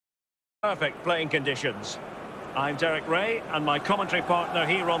Perfect playing conditions. I'm Derek Ray, and my commentary partner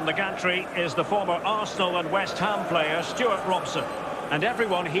here on the gantry is the former Arsenal and West Ham player Stuart Robson. And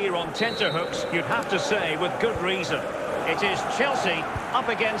everyone here on tenterhooks, you'd have to say, with good reason. It is Chelsea up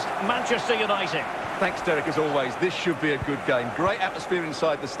against Manchester United. Thanks, Derek, as always. This should be a good game. Great atmosphere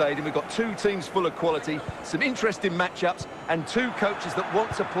inside the stadium. We've got two teams full of quality, some interesting matchups, and two coaches that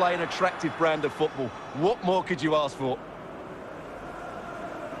want to play an attractive brand of football. What more could you ask for?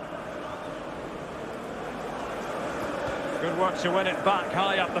 Good work to win it back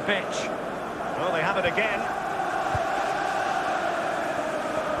high up the pitch. Well, they have it again.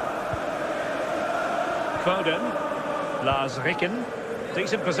 Foden. Lars Ricken.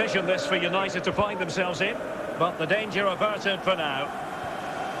 Decent position this for United to find themselves in, but the danger averted for now.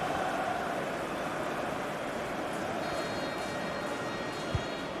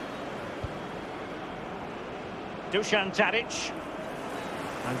 Dusan Tadic.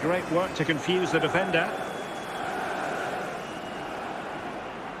 And great work to confuse the defender.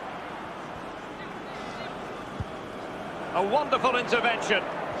 A wonderful intervention.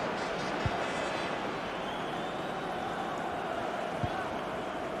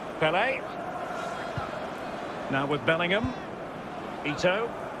 Pelé. Now with Bellingham. Ito.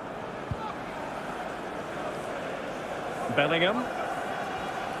 Bellingham.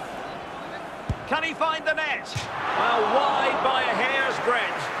 Can he find the net? Well, wide by a hair's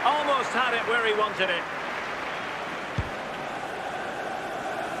breadth. Almost had it where he wanted it.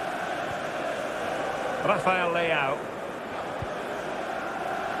 Rafael Leao.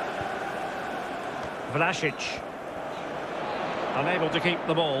 Vlasic. Unable to keep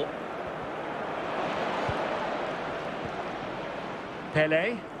the ball.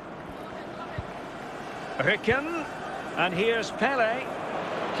 Pelé. Ricken. And here's Pelé.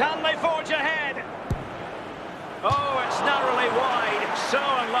 Can they forge ahead? Oh, it's narrowly wide. So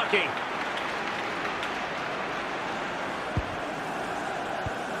unlucky.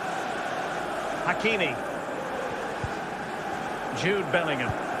 Hakimi. Jude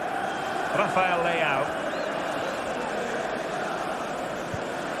Bellingham. Rafael Leao.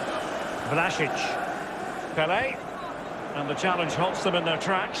 Vlasic. Pelé. And the challenge halts them in their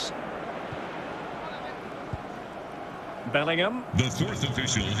tracks. Bellingham. The fourth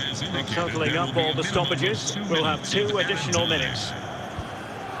official has indicated totaling up all the stoppages. We'll have 2 additional minutes.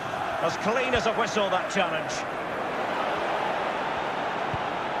 As clean as a whistle, that challenge.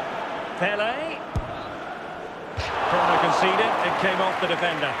 Pelé. Corner conceded. It came off the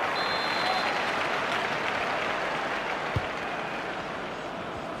defender.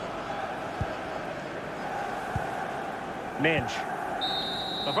 Minge.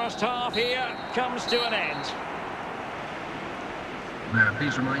 The first half here comes to an end. May I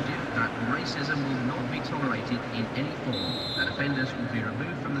please remind you that racism will not be tolerated in any form. That offenders will be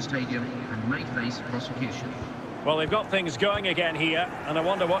removed from the stadium and may face prosecution. Well, they've got things going again here, and I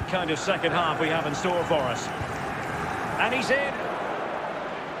wonder what kind of second half we have in store for us. And he's in.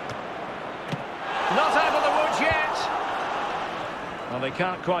 Not out of the woods yet. Well, they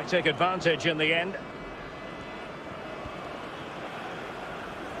can't quite take advantage in the end.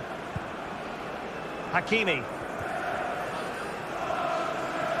 Hakimi.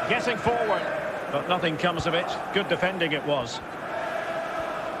 Getting forward, but nothing comes of it. Good defending it was.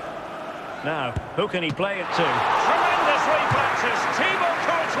 Now, who can he play it to? Tremendous reflexes, Thibaut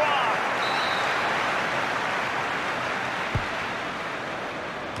Courtois.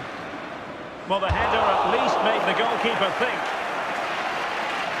 Well, the header at least made the goalkeeper think.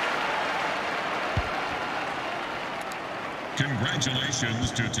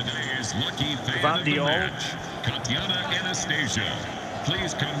 Congratulations to today's lucky fan of the match, Katiana Anastasia.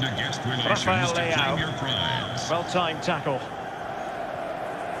 Please come to guest relations Rafael to Leao. claim your prize. Well-timed tackle.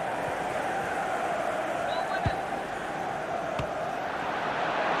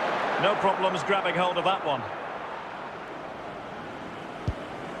 No problems grabbing hold of that one.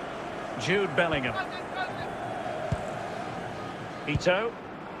 Jude Bellingham. Ito.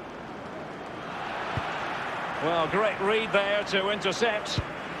 Well, great read there to intercept.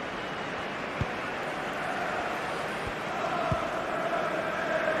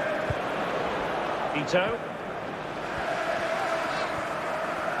 Ito.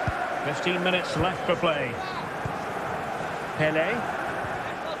 15 minutes left for play. Pelé.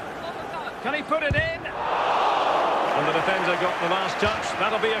 Can he put it in? And the defender got the last touch.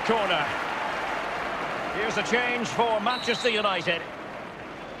 That'll be a corner. Here's a change for Manchester United.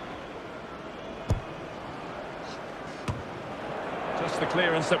 Just the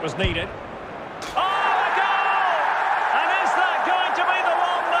clearance that was needed. Oh, a goal! And is that going to be the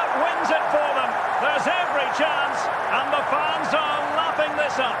one that wins it for them? There's every chance, and the fans are lapping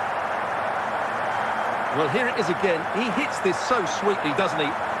this up. Well, here it is again. He hits this so sweetly, doesn't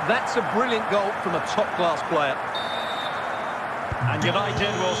he? That's a brilliant goal from a top-class player. And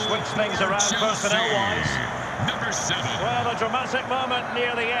United will switch things around personnel-wise. Number 7. Well, a dramatic moment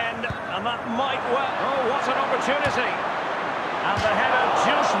near the end, and that might well... Oh, what an opportunity! And the header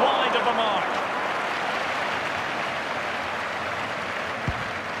just wide of the mark.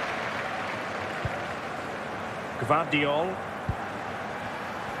 Gvardiol.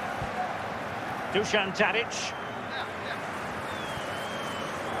 Dusan Tadic.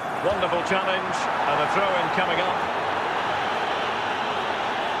 Wonderful challenge, and a throw-in coming up.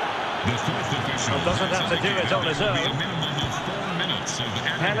 The fourth official Doesn't have to do it on his own. A minimum of 4 minutes of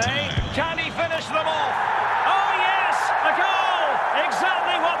added Pele, time. can he finish them off? Oh yes, a goal!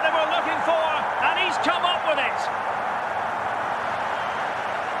 Exactly what they were looking for, and he's come up with it.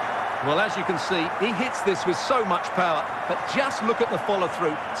 Well, as you can see, he hits this with so much power, but just look at the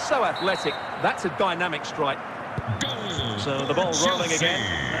follow-through. So athletic. That's a dynamic strike. Goal. So the ball rolling Chelsea. again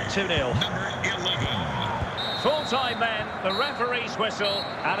at 2-0. Number 11. Full-time then, the referee's whistle,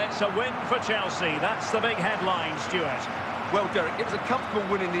 and it's a win for Chelsea. That's the big headline, Stuart. Well, Derek, it was a comfortable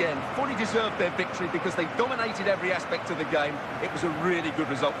win in the end. Fully deserved their victory because they dominated every aspect of the game. It was a really good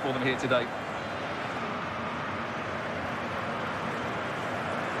result for them here today.